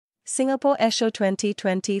Singapore Airshow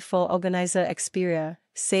 2024 organizer Xperia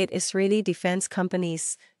said Israeli defense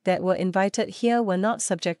companies that were invited here were not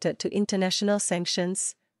subjected to international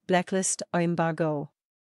sanctions, blacklist, or embargo.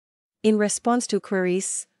 In response to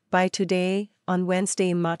queries, by Today, on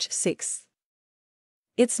Wednesday, March 6,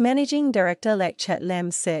 its managing director Lek Chat Lam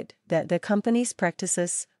said that the company's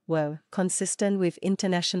practices were consistent with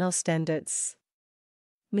international standards.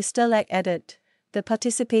 Mr. Lek added, the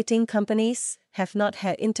participating companies have not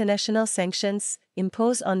had international sanctions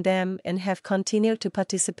imposed on them and have continued to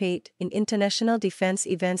participate in international defense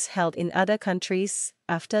events held in other countries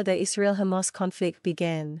after the Israel-Hamas conflict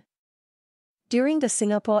began. During the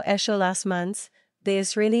Singapore Airshow last month, the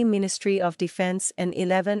Israeli Ministry of Defense and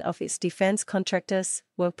 11 of its defense contractors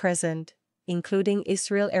were present, including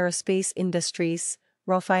Israel Aerospace Industries,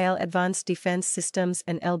 Rafael Advanced Defense Systems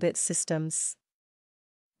and Elbit Systems.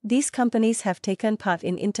 These companies have taken part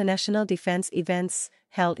in international defense events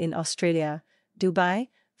held in Australia, Dubai,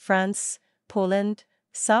 France, Poland,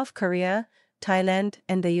 South Korea, Thailand,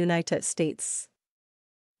 and the United States.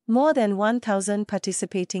 More than 1,000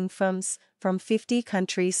 participating firms from 50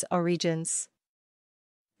 countries or regions,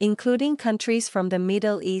 including countries from the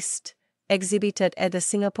Middle East, exhibited at the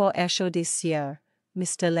Singapore Airshow this year,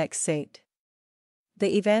 Mr. Lek said.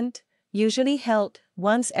 The event, usually held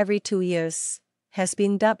once every 2 years, has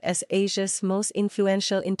been dubbed as Asia's most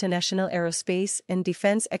influential international aerospace and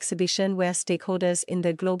defense exhibition where stakeholders in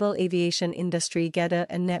the global aviation industry gather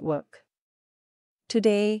and network.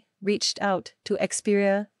 Today, reached out to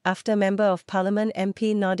Xperia after Member of Parliament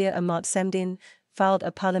MP Nadia Ahmad Samdin filed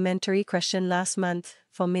a parliamentary question last month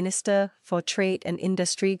for Minister for Trade and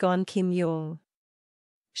Industry Gon Kim Yong.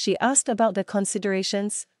 She asked about the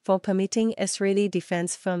considerations for permitting Israeli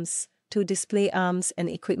defense firms to display arms and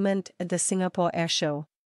equipment at the Singapore Airshow.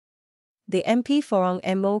 The MP for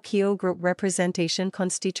Mo Keo Group Representation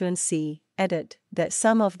constituency added that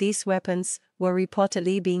some of these weapons were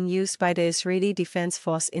reportedly being used by the Israeli Defense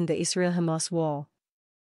Force in the Israel-Hamas war.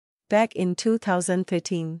 Back in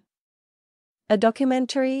 2013, a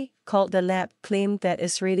documentary called The Lab claimed that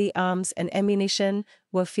Israeli arms and ammunition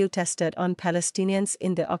were field-tested on Palestinians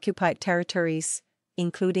in the occupied territories,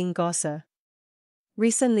 including Gaza.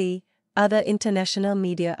 Recently, other international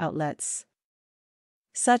media outlets,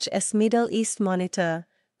 such as Middle East Monitor,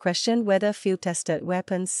 questioned whether field-tested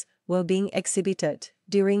weapons were being exhibited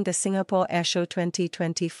during the Singapore Airshow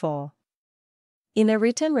 2024. In a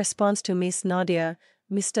written response to Ms. Nadia,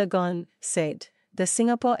 Mr. Gon said, the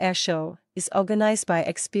Singapore Airshow is organized by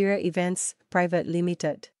Xperia Events Private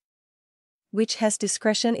Limited, which has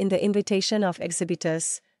discretion in the invitation of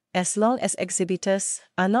exhibitors, as long as exhibitors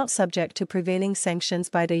are not subject to prevailing sanctions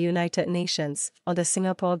by the United Nations or the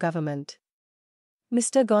Singapore government.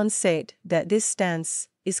 Mr. Gon said that this stance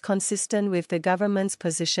is consistent with the government's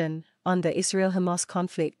position on the Israel-Hamas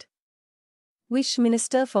conflict, which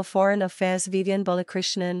Minister for Foreign Affairs Vivian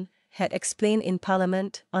Balakrishnan had explained in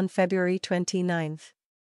Parliament on February 29.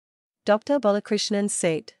 Dr. Balakrishnan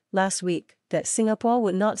said last week that Singapore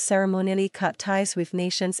would not ceremonially cut ties with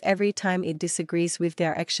nations every time it disagrees with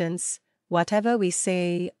their actions. Whatever we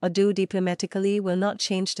say or do diplomatically will not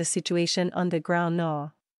change the situation on the ground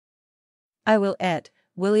nor, I will add,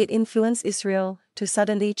 will it influence Israel to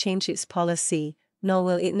suddenly change its policy, nor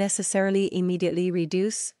will it necessarily immediately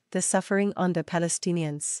reduce the suffering on the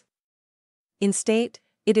Palestinians. Instead,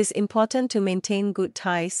 it is important to maintain good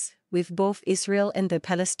ties with both Israel and the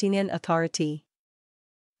Palestinian Authority,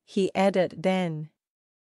 he added then.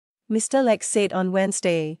 Mr. Lek said on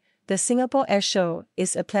Wednesday, the Singapore Airshow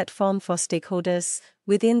is a platform for stakeholders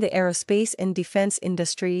within the aerospace and defense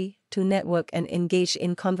industry to network and engage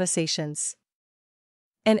in conversations.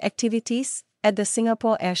 And activities at the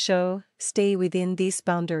Singapore Airshow stay within these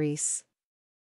boundaries.